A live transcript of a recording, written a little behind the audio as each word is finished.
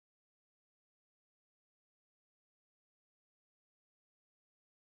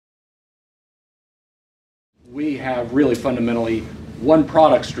We have really fundamentally one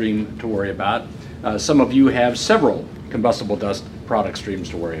product stream to worry about. Some of you have several combustible dust product streams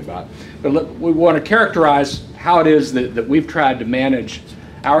to worry about. But we want to characterize how it is that we've tried to manage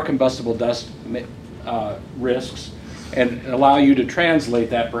our combustible dust risks and allow you to translate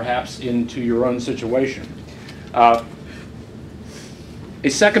that perhaps into your own situation. A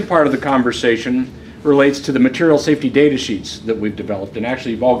second part of the conversation relates to the material safety data sheets that we've developed, and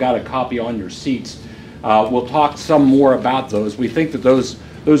actually you've all got a copy on your seats. We'll talk some more about those. We think that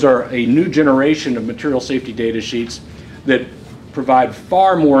those are a new generation of material safety data sheets that provide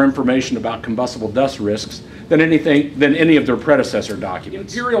far more information about combustible dust risks than any of their predecessor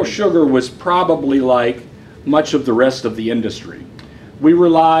documents. Imperial Sugar was probably like much of the rest of the industry. We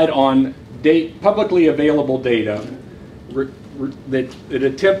relied on publicly available data that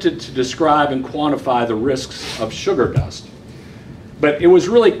attempted to describe and quantify the risks of sugar dust. But it was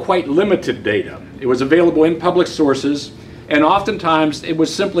really quite limited data. It was available in public sources, and oftentimes it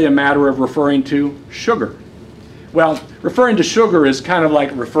was simply a matter of referring to sugar. Well, referring to sugar is kind of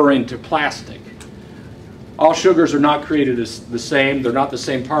like referring to plastic. All sugars are not created as the same. They're not the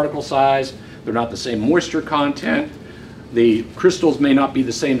same particle size. They're not the same moisture content. The crystals may not be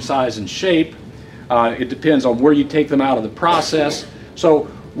the same size and shape. It depends on where you take them out of the process. So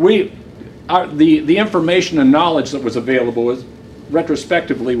the information and knowledge that was available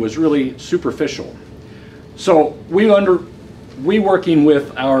retrospectively was really superficial. So we working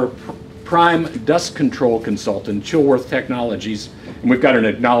with our prime dust control consultant, Wentworth Technologies, and we've got an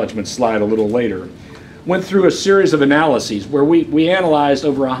acknowledgement slide a little later, went through a series of analyses where we analyzed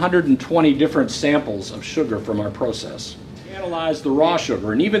over 120 different samples of sugar from our process. We analyzed the raw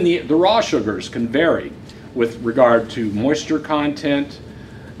sugar, and even the raw sugars can vary with regard to moisture content,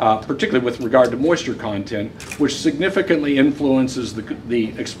 particularly with regard to moisture content, which significantly influences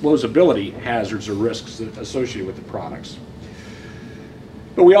the explosibility hazards or risks associated with the products.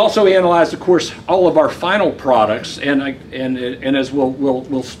 But we also analyzed, of course, all of our final products, and as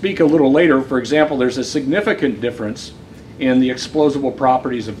we'll speak a little later, for example, there's a significant difference in the explosible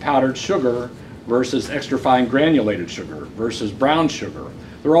properties of powdered sugar versus extra fine granulated sugar versus brown sugar.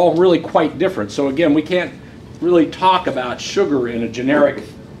 They're all really quite different. So again, we can't really talk about sugar in a generic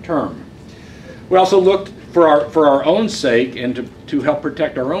term. We also looked for our own sake and to help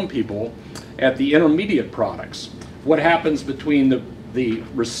protect our own people at the intermediate products. What happens between the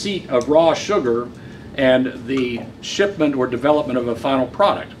receipt of raw sugar and the shipment or development of a final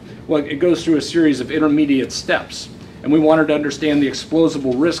product? Well, it goes through a series of intermediate steps, and we wanted to understand the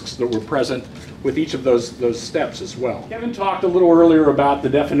explosible risks that were present with each of those steps as well. Kevin talked a little earlier about the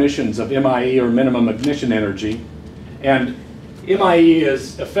definitions of MIE, or minimum ignition energy, and MIE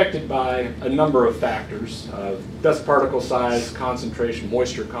is affected by a number of factors: dust particle size, concentration,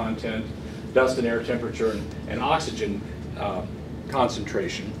 moisture content, dust and air temperature, and oxygen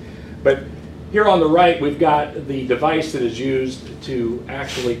concentration. But here on the right, we've got the device that is used to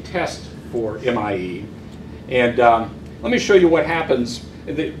actually test for MIE. And let me show you what happens.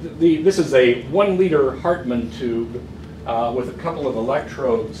 This is a 1-liter Hartmann tube with a couple of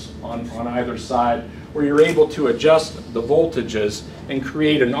electrodes on either side, where you're able to adjust the voltages and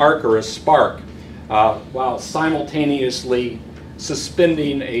create an arc or a spark while simultaneously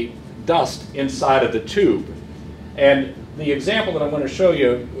suspending a dust inside of the tube. And the example that I'm going to show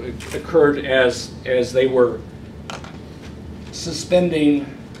you occurred as they were suspending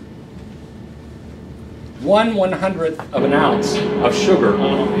 1/100th of an ounce of sugar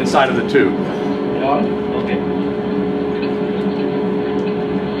inside of the tube. Okay.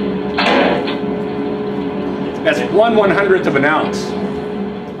 That's 1/100th of an ounce.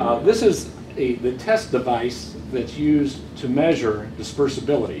 This is the test device that's used to measure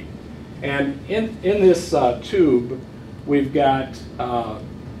dispersibility. And in this tube, we've got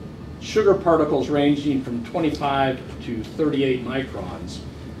sugar particles ranging from 25 to 38 microns.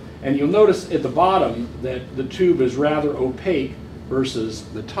 And you'll notice at the bottom that the tube is rather opaque versus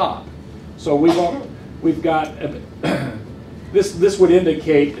the top. So we've got this would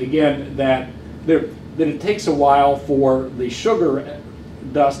indicate again that it takes a while for the sugar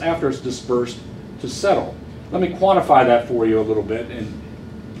dust, after it's dispersed, to settle. Let me quantify that for you a little bit. And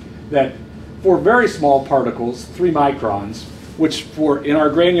that for very small particles, 3 microns, which in our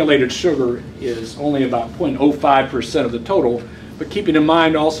granulated sugar is only about 0.05% of the total, but keeping in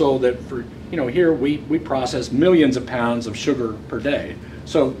mind also that for, here we process millions of pounds of sugar per day.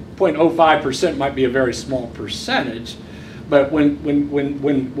 So 0.05% might be a very small percentage, but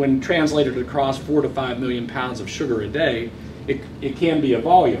when translated across 4 to 5 million pounds of sugar a day, it can be a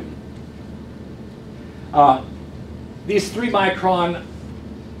volume. These 3 micron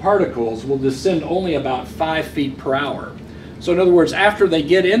particles will descend only about 5 feet per hour. So in other words, after they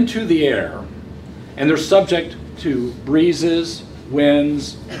get into the air and they're subject to breezes,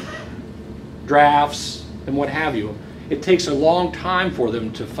 winds, drafts, and what have you, it takes a long time for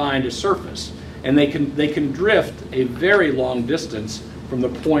them to find a surface. And they can drift a very long distance from the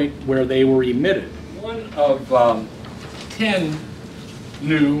point where they were emitted. One of 10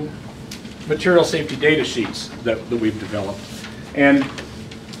 new material safety data sheets that we've developed. And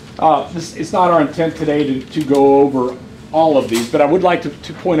it's not our intent today to go over all of these, but I would like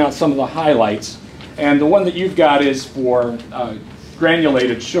to point out some of the highlights. And the one that you've got is for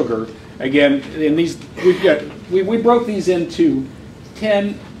granulated sugar. Again, in these, we broke these into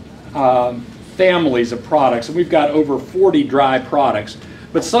 10 families of products, and we've got over 40 dry products,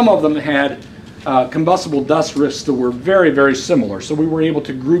 but some of them had combustible dust risks that were very, very similar. So we were able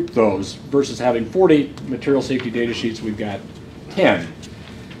to group those versus having 40 material safety data sheets, we've got 10.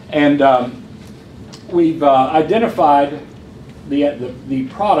 And we've identified the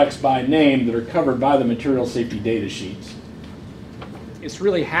products by name that are covered by the material safety data sheets. It's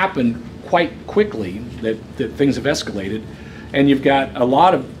really happened quite quickly that things have escalated, and you've got a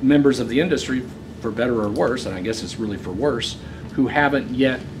lot of members of the industry, for better or worse, and I guess it's really for worse, who haven't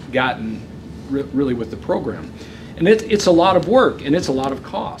yet gotten really with the program. And it's a lot of work and it's a lot of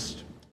cost.